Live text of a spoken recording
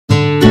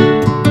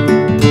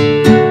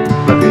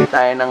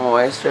tayo ng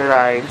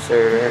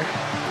moisturizer.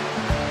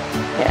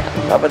 Yan.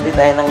 Papatid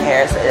tayo ng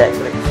hair sa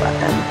electric fan.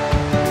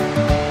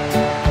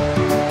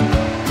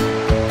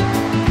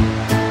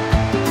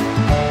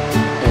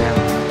 Ayan.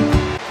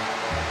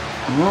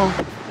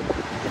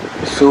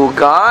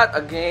 Sugat!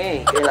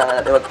 Okay. Kailangan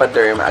natin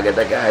magpa-derma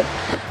agad-agad.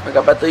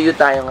 Magkapatuyo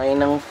tayo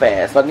ngayon ng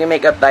fest.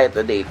 Mag-makeup tayo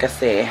today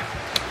kasi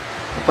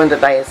pupunta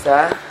tayo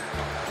sa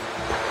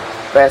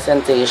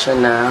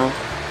presentation ng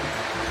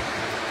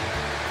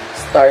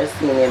Star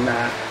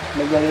Cinema.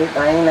 Maglagay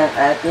tayo ng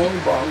ating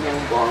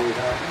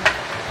bonggang-bongga.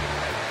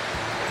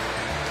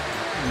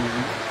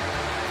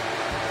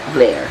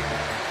 Blair.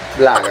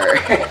 Vlogger.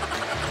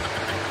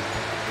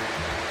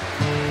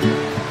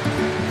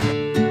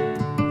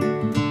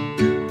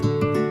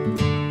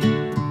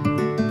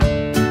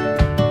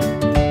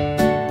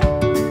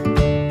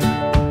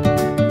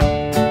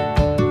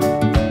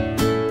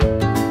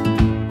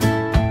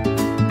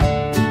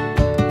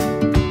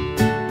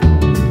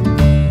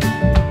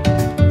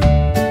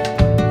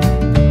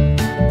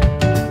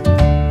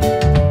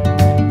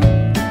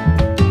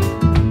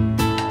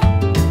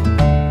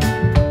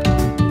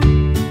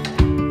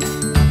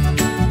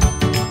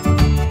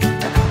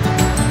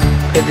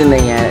 Pwede na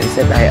yan.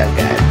 Isa tayo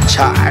agad.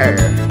 Char!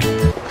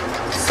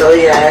 So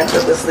yan.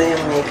 Tapos na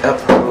yung makeup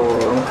ko.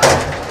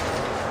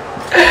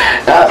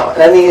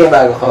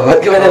 Naninibago ko. Ba't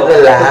ka ba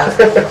natala?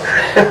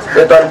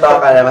 Tutonto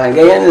ka naman.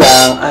 Ganyan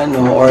lang.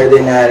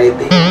 Ordinary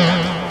day.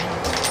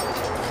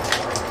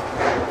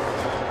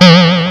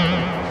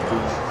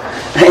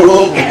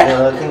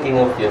 Nanika.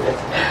 Thinking of you.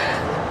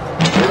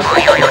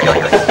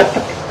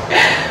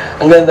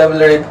 Ang ganda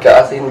blurred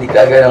ka kasi hindi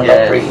ka ganun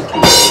ka-pretty.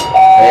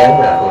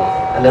 Ayan na.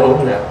 Alam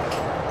mo na.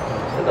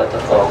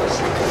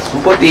 Focus.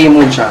 Ang puti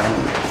mo dyan.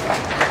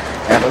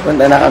 Kaya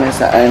papunta na kami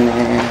sa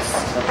Anes.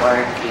 Sa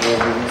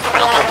parking.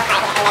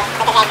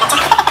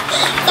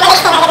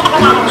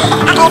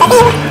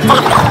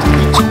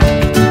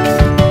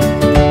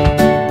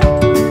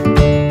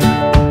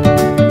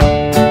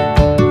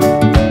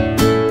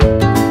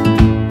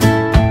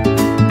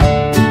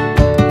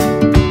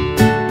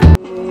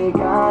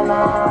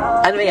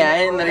 Ano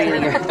yan?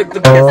 Narinig yung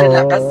tugtog kasi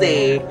lang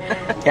kasi.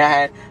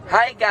 Yan.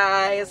 Hi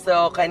guys!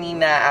 So,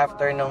 kanina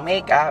after nung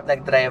makeup,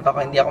 nag-drive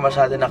ako. Hindi ako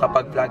masyado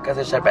nakapag-vlog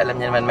kasi syempre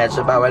alam niyo naman medyo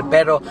bawal.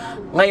 Pero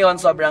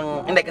ngayon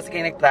sobrang, hindi kasi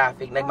kayo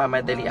nag-traffic,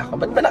 nagmamadali ako.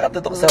 Ba't ba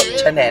nakatutok sa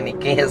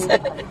Chanenikis?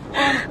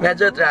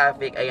 Medyo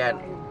traffic, ayan.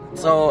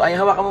 So, ay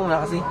hawakan mo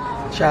muna kasi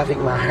traffic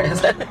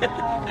Mars.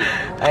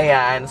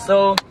 Ayan.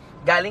 So,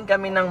 galing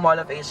kami ng Mall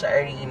of Asia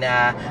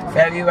Arena,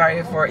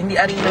 February 4. Hindi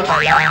arena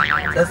pala,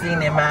 sa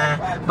cinema.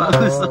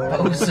 Pauso.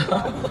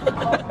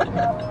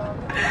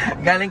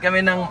 Galing kami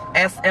ng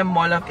SM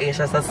Mall of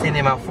Asia sa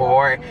Cinema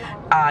 4.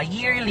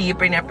 Yearly,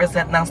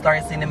 pinapresent ng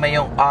Star Cinema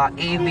yung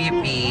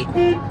AVP.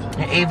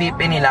 Yung AVP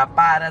nila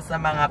para sa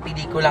mga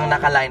pelikulang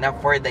naka-line up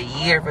for the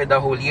year, for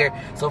the whole year.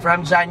 So,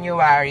 from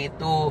January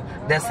to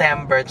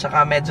December,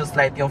 tsaka medyo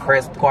slight yung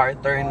first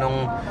quarter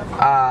nung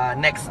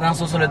next, ng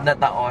susunod na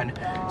taon.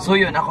 So,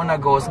 yun, ako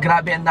nag-host.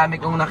 Grabe, ang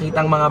dami kong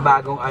nakitang mga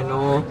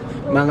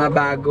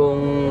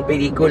bagong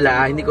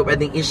pelikula. Hindi ko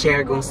pwedeng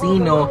i-share kung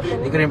sino.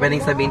 Hindi ko rin pwedeng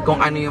sabihin kung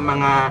ano yung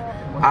mga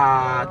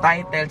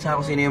title, tsaka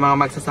kung sino yung mga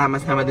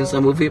magsasama-sama dun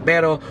sa movie.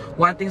 Pero,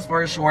 one thing's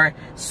for sure,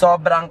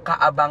 sobrang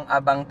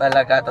kaabang-abang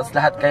talaga. Tapos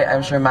lahat kayo, I'm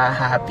sure,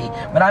 ma-happy.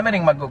 Marami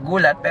ring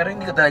magugulat, pero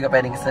hindi ko talaga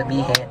pwedeng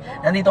sabihin.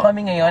 Nandito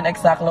kami ngayon,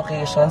 exact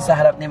location, sa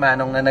harap ni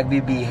Manong na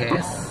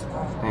nagbibihis.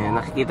 Ayan,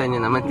 nakikita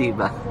nyo naman,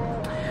 diba?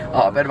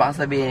 Oo, pero baka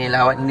sabihin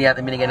nila, hindi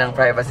natin binigyan ng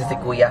privacy si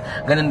Kuya.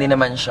 Ganun din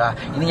naman siya.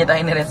 Hindi niya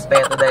tayo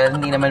nirespeto dahil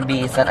hindi naman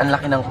bihisan. Ang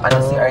laki ng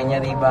CR niya,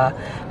 diba?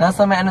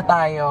 Nasa may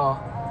tayo?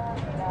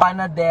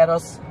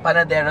 Panaderos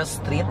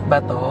Street ba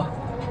to?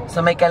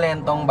 Sa may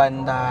Kalentong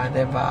banda,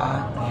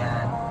 diba?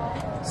 Ayan.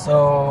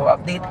 So,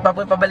 update.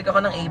 Pabalik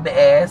ako ng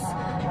ABS.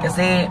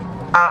 Kasi,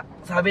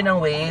 sabi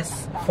ng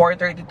Waze,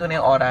 4:32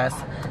 na yung oras.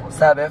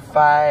 Sabi,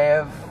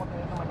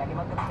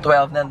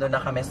 5:12 nandun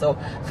na kami. So,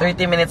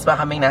 30 minutes pa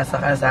kaming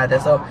nasa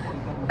kalsada. So,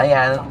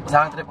 ayan,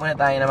 sa trip muna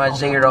tayo ng mga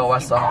J. Roa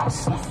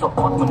songs.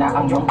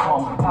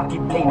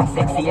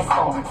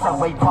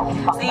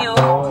 See you!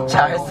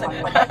 Charles!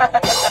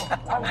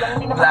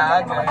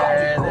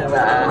 Vlogger,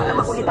 diba?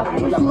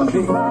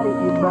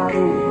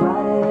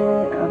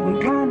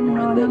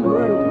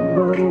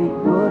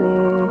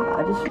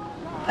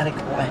 Aray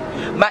ko pa.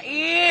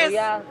 Mais!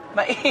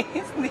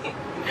 Mais!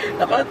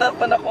 Naku,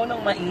 natapan ako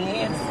ng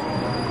mais.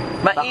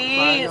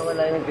 Mais!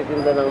 Wala yung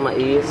nagtitinda ng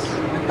mais.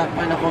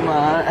 Natapan ako,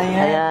 mahal.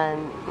 Ayan. Ayan.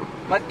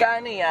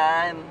 Magkano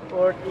yan?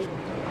 40.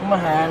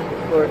 Mahal.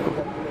 40.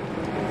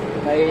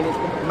 Nainis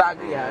ko.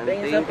 Bago yan.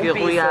 Thank you,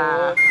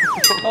 Kuya.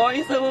 Oo,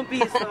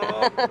 ₱10.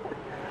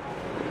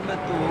 Ba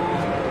ito?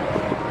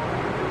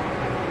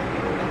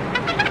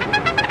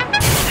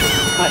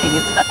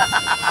 Mainit.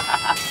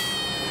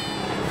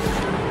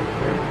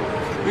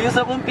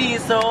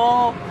 ₱10.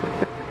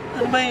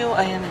 Ano ba yung,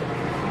 ayan.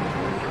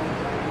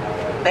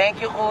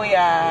 Thank you,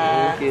 Kuya.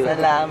 Thank you.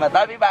 Salamat.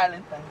 Happy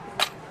Valentines.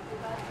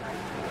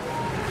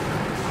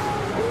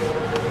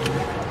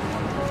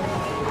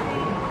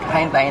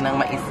 Kain tayo ng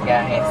mais,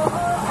 guys.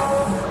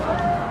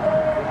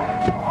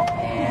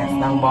 Yes,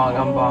 ng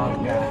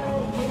bonggang-bongga.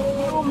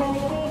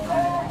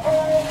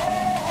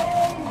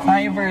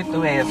 Fiverr to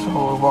eh,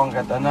 so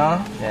bongga to,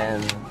 no? Yan.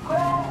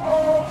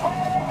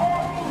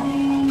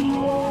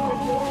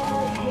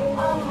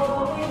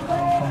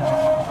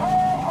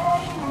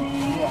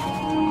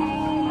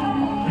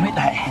 May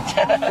tayo.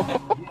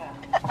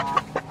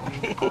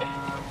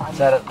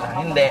 Sarap na.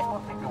 Hindi.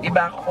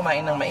 Iba ako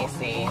kumain ng mais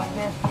eh.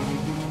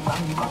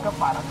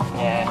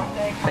 Yan.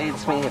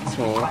 It's me, it's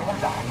me.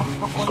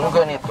 So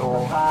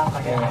ganito.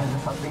 Yan.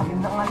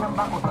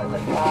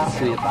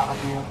 Sweet.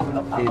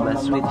 Diba?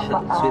 Sweet siya.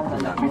 Sweet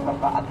lang.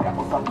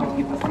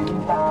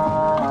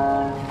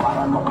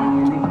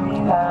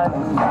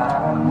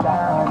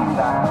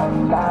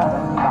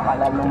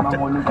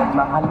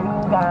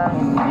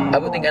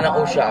 Abutin ka ng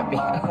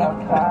O-Shopping.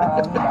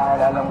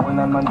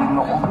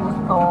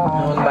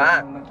 Ano ba?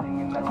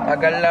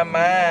 Tagal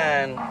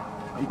naman.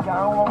 Ay,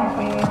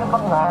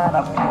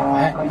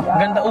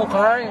 ganda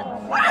ukay.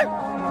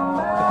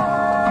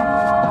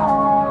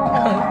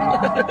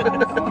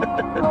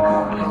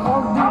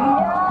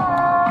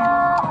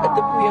 Ito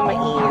po yung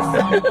mais.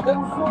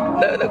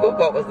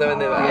 Nag-focus naman,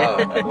 di ba?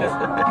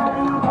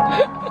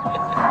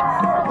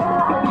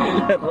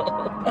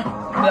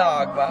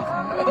 Vlog ba?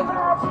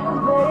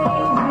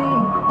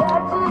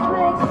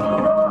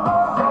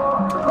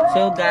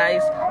 So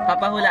guys,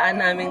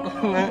 papahulaan namin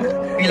kung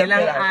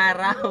ilang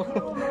araw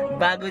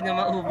bago niya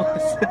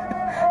maubos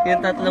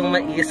yung 3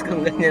 mais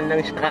kung ganyan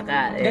lang siya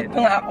kakain. Ito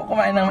nga ako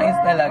kumain ng mais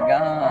talaga.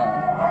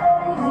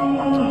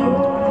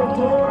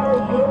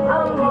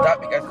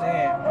 Sabi kasi.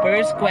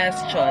 First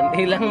question,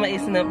 ilang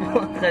mais na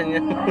po kanya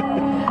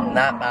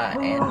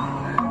nakain?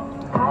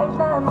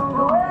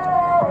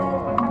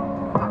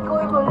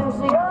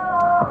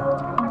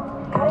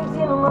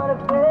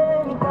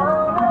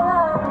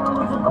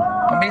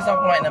 Mabilis ako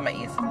kumain ng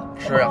mais.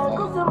 Sure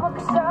ako.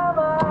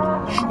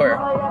 Sure.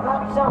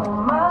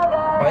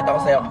 Pakita ko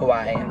sa'yo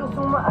kuhain.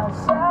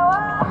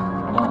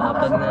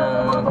 pag na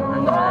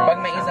Pag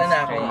may isa na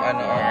akong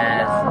ano.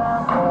 Yes.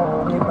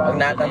 Pag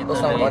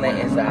natantusan ko na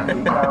yung isa.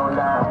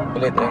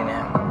 Ulit-ulit na.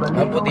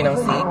 Ang puti ng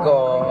siko.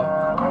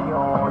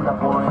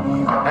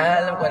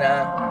 Alam ko na.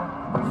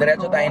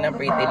 Diretso tayo ng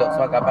Prettylooks.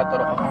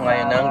 Magkapaturok ako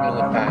ngayon ng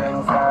gluta.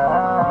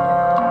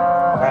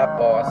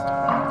 Tapos,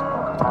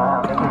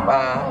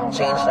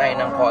 change tayo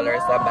ng color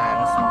sa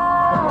bangs.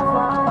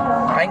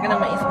 Kain ka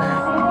ng mais na.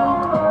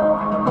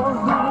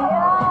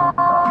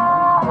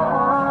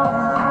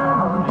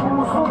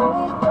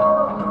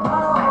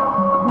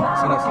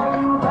 Sino sila?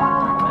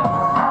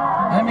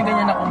 Ay, may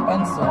ganyan akong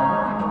panso.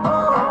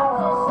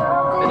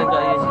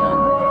 Pinag-ayos yan.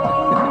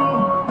 Diba?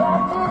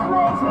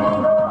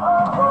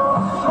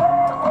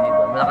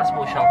 Malakas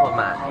po siyang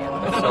kumain.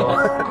 So,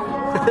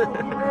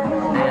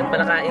 ayan,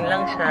 palakain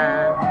lang siya.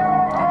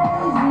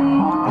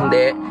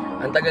 Hindi.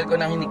 Ang tagal ko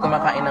nang hindi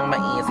kumakain ng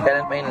mais.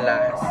 Kailan pa yung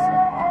last?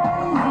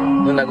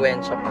 Nung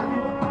nag-wensya pa.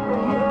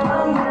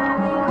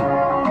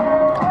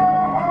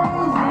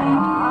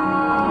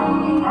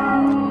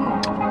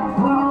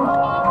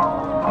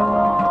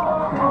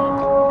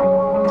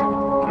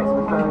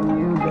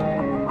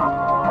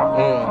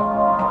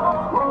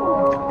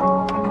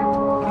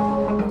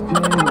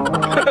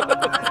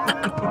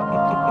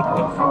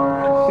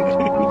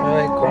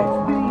 Ay ko.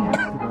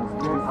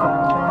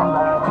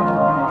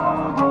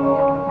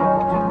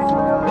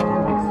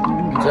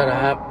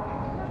 Sarap.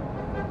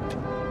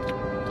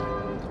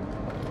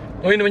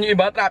 Uy, naman yung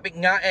iba, traffic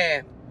nga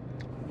eh.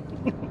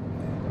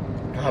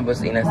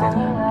 Nakabusina sila.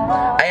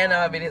 Ayan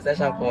na, mabilis na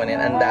siyang kunin.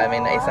 Ang dami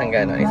na isang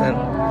gano'n. Isang...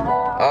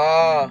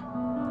 Oh!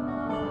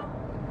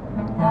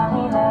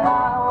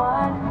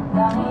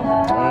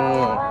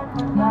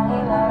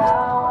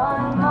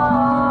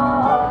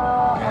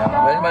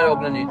 Ayan, malawag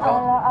na dito.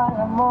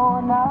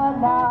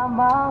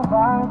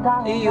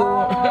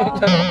 Iyo!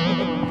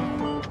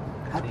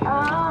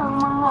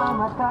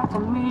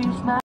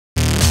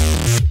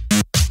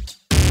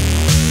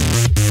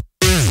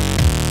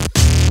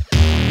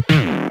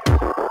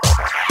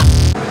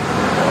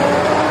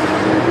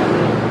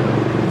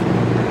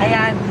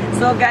 Ayan.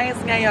 So guys,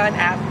 ngayon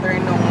after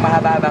nung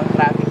mahababang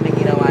traffic na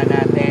ginawa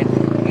natin,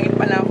 ngayon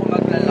pala ako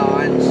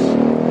magla-launch.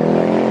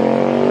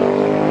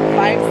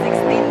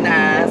 5:16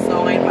 na.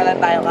 So ngayon pala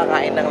tayo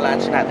kakain ng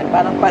lunch natin.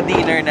 Parang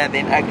pa-dinner na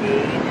din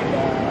again.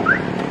 Diba?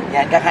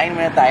 Yan, kakain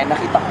muna tayo.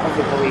 Nakita ko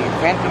kasi ito eh.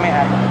 Friend ko may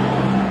ano.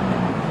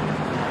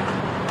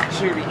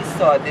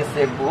 Chorizo de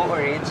Cebu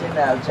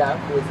Original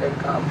Junk Foods and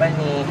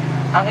Company.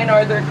 Ang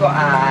in-order ko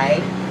ay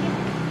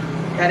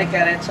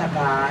kare-kare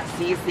tsaka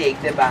sisig,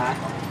 diba?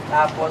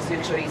 Tapos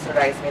yung chorizo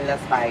rice nila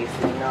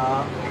spicy,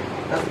 no?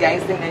 Tapos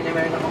guys, tingnan nyo,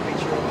 meron akong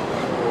picture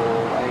dito.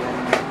 Ayan,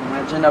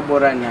 medyo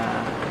nabura na.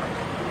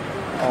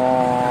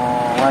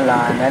 Oh,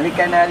 wala.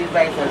 Nalika na rin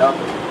tayo sa loob.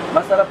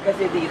 Masarap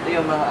kasi dito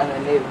yung mga ano,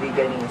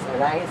 veganese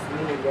rice,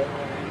 mini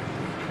ganyan.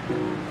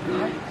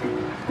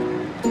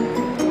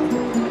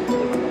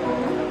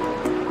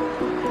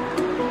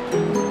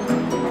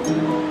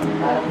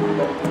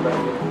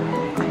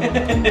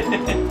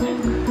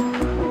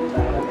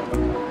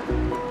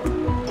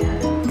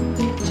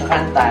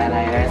 sana.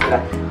 Yan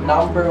sila.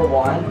 Number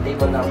 1,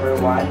 table number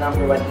 1.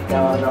 Number 1,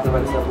 ikaw.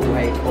 Number 1 sa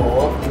buhay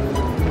ko.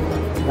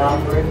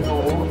 Number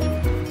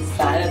 2,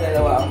 sana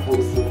dalawa ang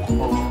puso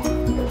ko.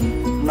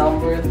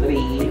 Number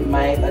 3,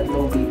 may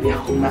tatlong bibi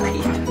akong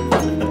nakita.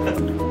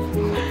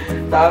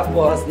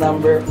 Tapos,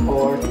 number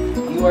 4,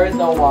 you are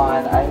the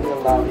one I will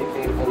love you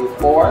faithfully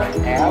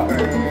forever.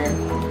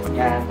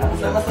 Yan. Ang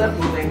masarap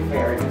dito yung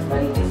fairness.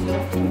 Malinis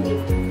yung food.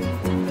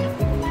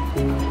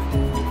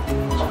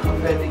 Tsaka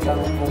pwede kang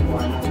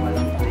kumuha ng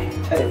walang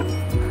pahit.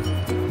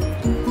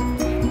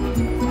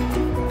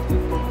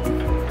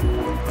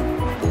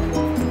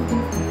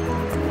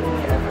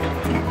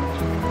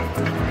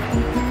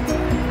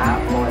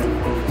 Apple,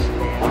 peach,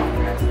 lemon,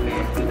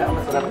 raspberry.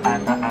 Pinakamasarap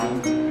ata ang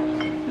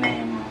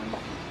lemon.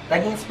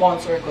 Naging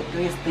sponsor ko,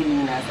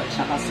 Twistininas at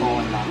saka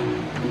Sola.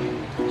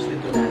 So,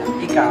 ito na lang.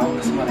 Ikaw,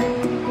 gusto mo rin.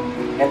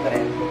 Ito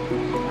rin.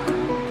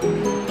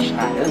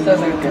 Ito sa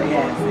circle.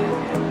 Yes.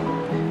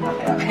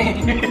 Okay.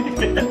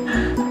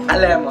 A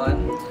lemon.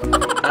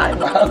 Ay,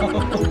 wow.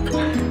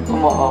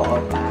 Kumuha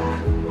pa.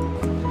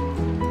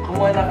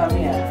 Kumuha na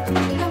kami, ah.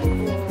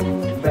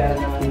 Bell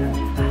naman na.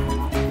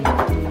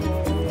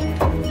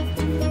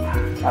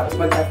 Tapos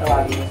pag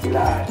natawagin mo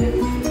sila,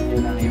 receive nyo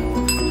lang yung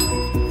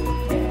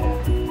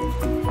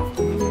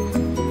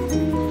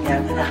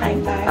yan, nakain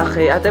tayo.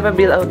 Okay, ate,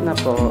 pa-bill out na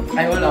po.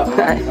 Ay, wala po.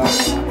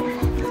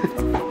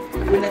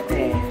 Ulit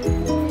eh.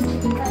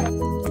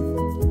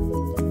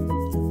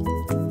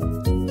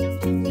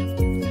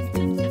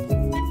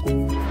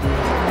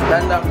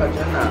 Ganda ka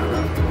dyan ah.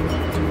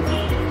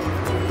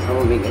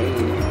 Bumigay.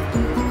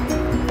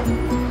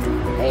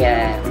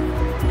 Ayan.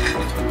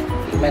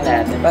 Tignan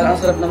natin. Parang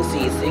ang sarap ng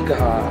sisig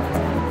ha.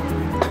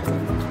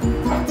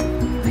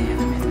 Ayan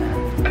naman na.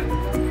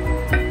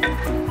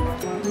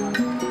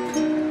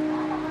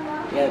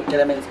 Ayan,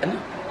 kailangan ano?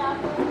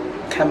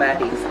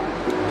 Kamatis.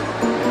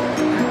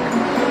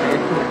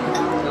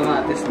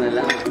 Kamatis na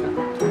lang.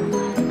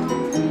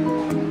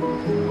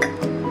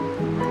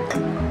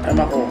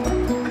 Tama ko.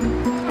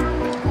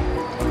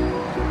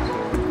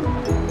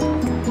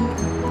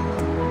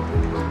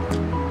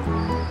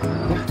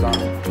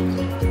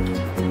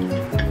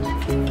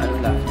 Ano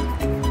lang?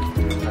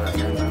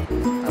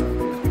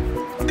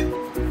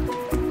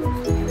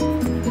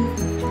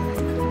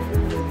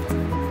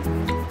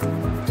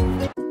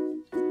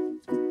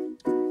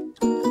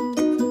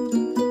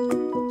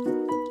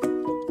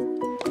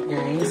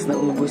 Guys,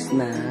 naubos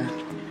na.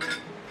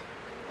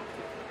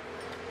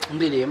 Ang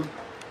dilim.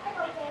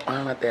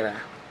 Ang natira.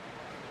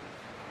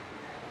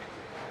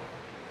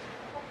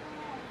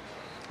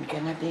 Hindi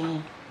natin.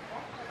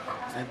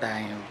 Saan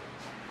tayo?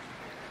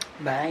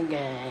 Bye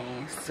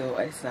guys! So,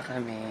 alis na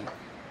kami.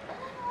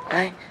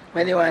 Ay,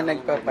 maliwanag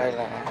pa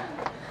pala.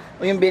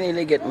 O yung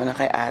biniligat mo na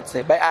kay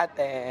ate. Bye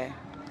ate!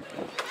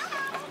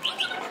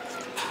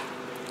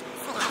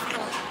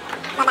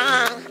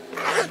 Bye-bye!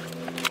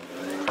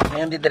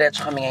 Ngayon,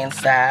 didiretso kami ngayon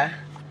sa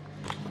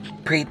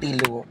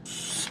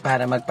Prettylooks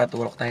para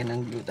magpaturok tayo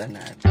ng gluten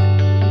natin.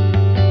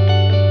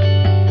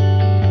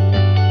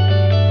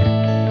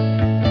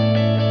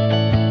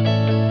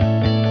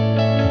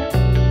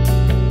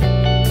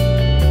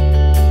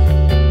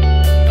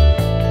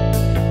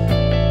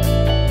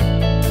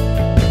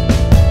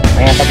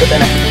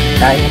 Papunta na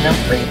tayo ng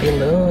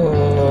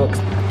Prettylooks.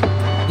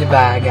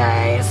 Diba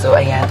guys? So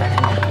ayan, tala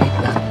na. Wait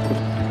lang.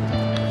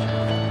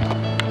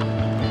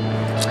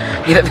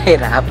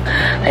 Hirap.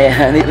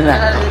 Ayan, dito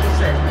na.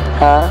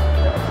 Ha?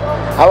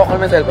 Hawak ko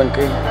naman yung cellphone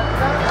ko eh.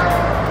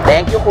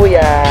 Thank you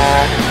kuya.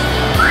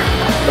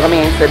 Ito kami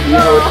ngayon sa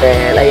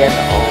B-Hotel. Ayan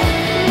ako.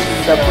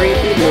 Sa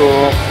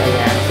Prettylooks.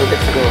 Ayan. So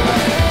let's go.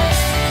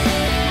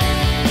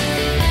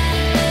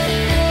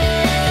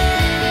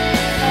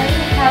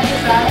 Happy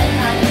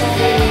Valentines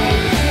Day.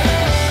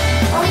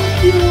 Ang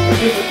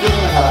cute.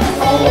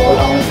 Oo,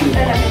 ang cute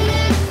talaga.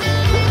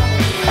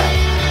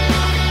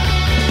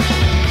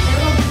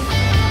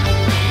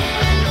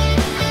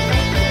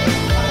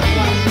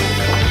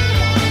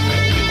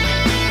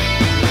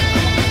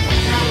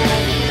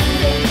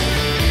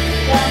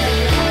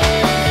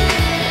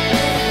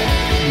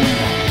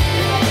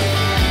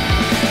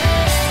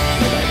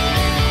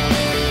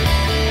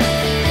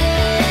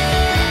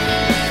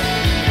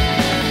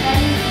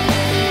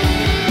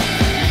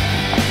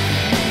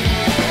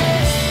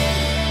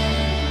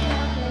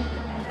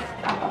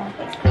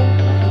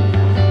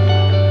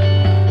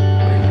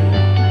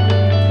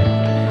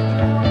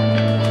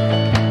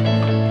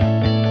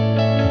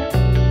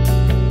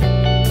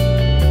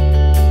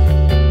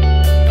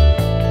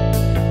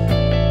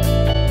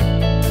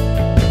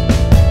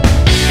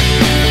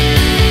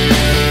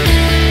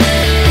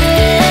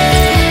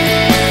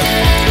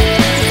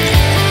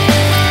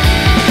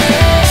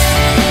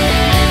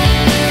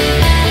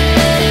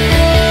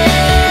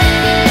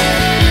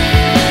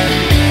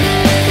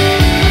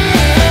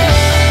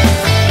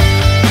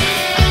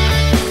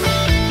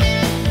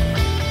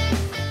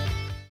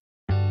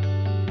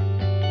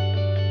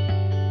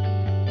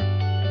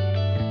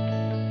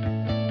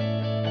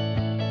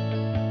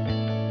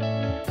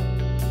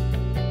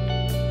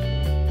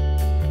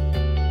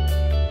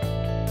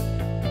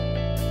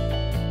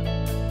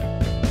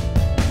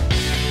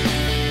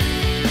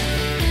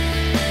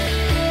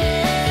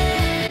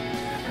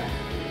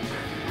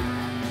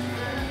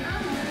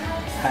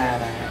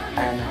 Para,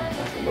 ano,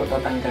 tapos buto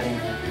tanggalin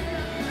mo.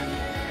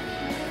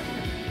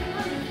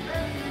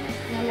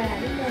 Wala.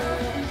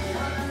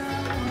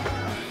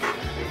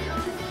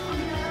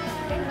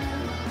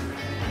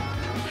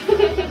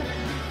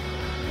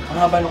 Ang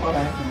haba nung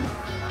karat mo.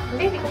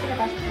 Hindi ko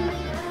pinapasok.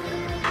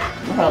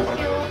 Mahaba.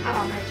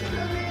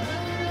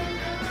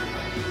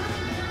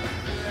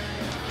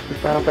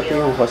 Parang pati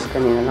yung host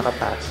kanina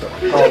nakapasok.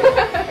 Oh.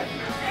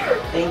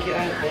 Thank you,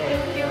 ate.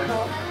 Thank you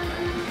po.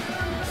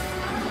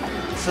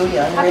 So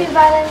yan. Happy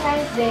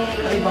Valentine's Day.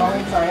 Happy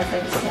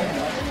Valentine's Day.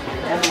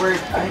 And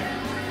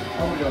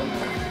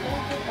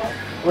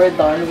we're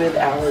done with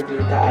our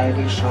Dita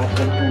Ivy shot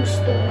and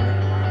puso.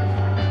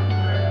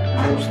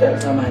 Puso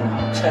sama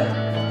na. Charot.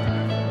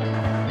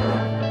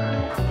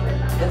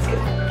 Let's go.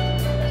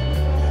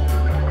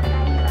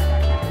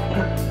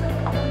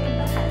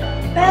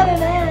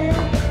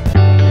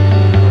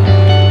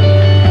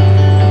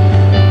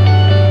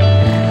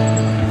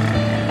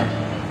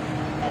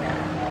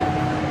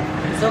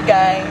 So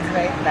guys,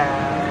 right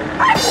now,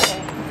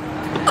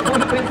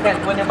 ano po yung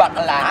cellphone ni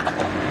bakla?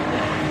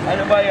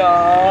 Ano ba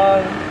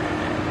yun?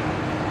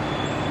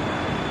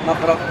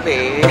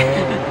 Nakrokte.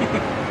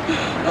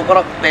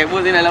 Nakrokte.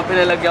 Buti na lang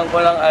pinalagyan ko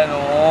lang ano.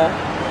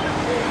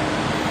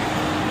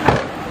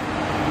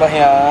 Ba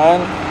yan?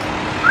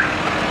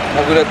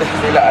 Nagulat na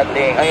sila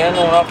ate.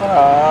 Ayan o,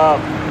 nakrok.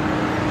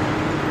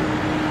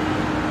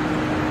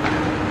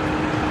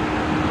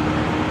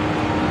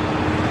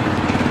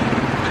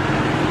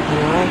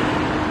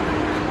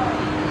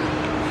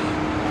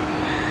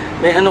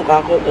 May ano ka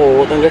ako?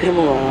 Oo, tanggalin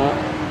mo nga.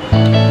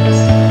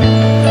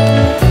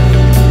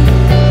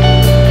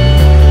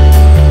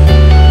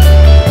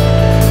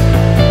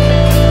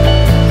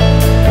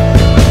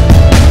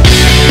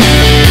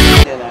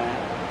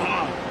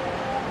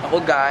 Ako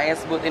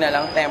guys, buti na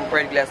lang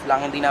tempered glass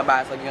lang, hindi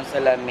nabasag yung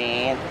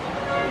salamin.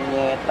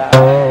 Nyeta.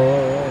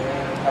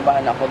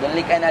 Nabahan ako doon.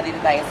 Lika na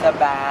dito tayo sa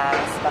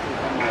Bangs.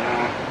 Pakita mo.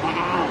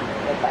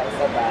 Dito tayo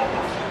sa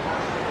Bangs.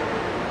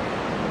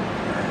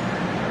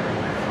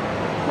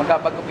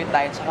 Magkapagupit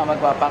tayo tsaka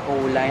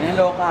magpapakulay.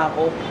 Naloka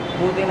ako.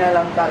 Buti na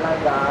lang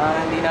talaga.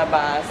 Hindi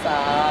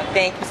nabasag.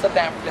 Thank you sa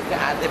template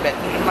ng Ate Beth.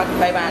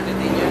 Mag-500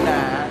 din yun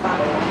na.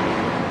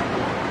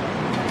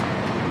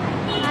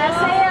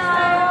 Masaya!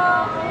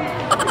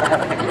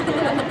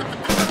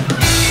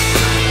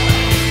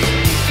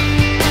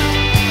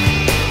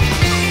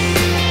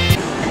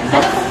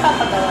 Ano kung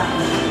papagawa?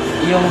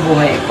 Yung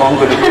buhay ko, ang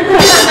gulo.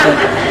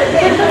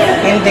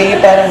 Hindi,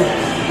 parang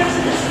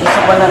gusto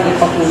ko lang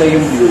ipakulay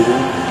yung blue.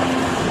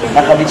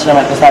 Naka-beach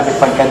naman ito, sabi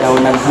pagka daw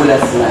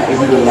nagbulas na,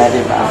 i-blue na,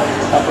 diba?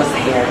 Tapos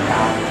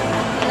haircut.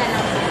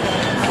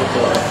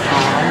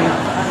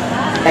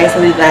 Thanks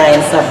ulit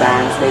tayo sa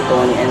Bangs by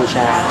Tony and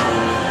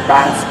Jackie.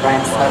 Bangs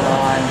Prime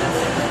Salon.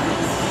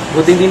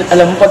 Buti hindi,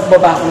 alam mo,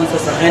 pagbaba ko sa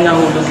sasakyan,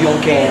 nahulog yung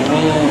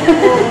Kenny.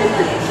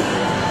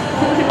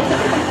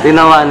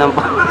 Tinawanan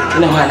pa.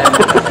 Tinawanan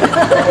pa.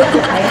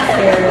 Hi,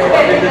 sir.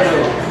 What do you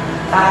do?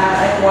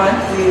 I want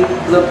to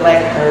look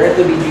like her,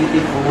 to be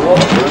beautiful.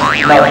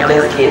 No, I'm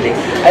just kidding.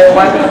 I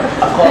want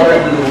a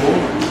color blue.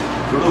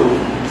 Blue?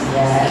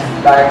 Yes,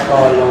 dark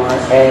color.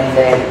 And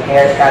then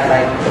haircut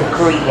like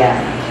Korean.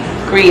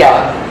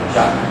 Korean.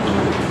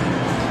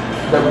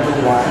 The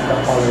blue one, the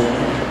color.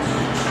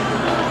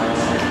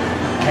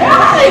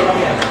 Hey!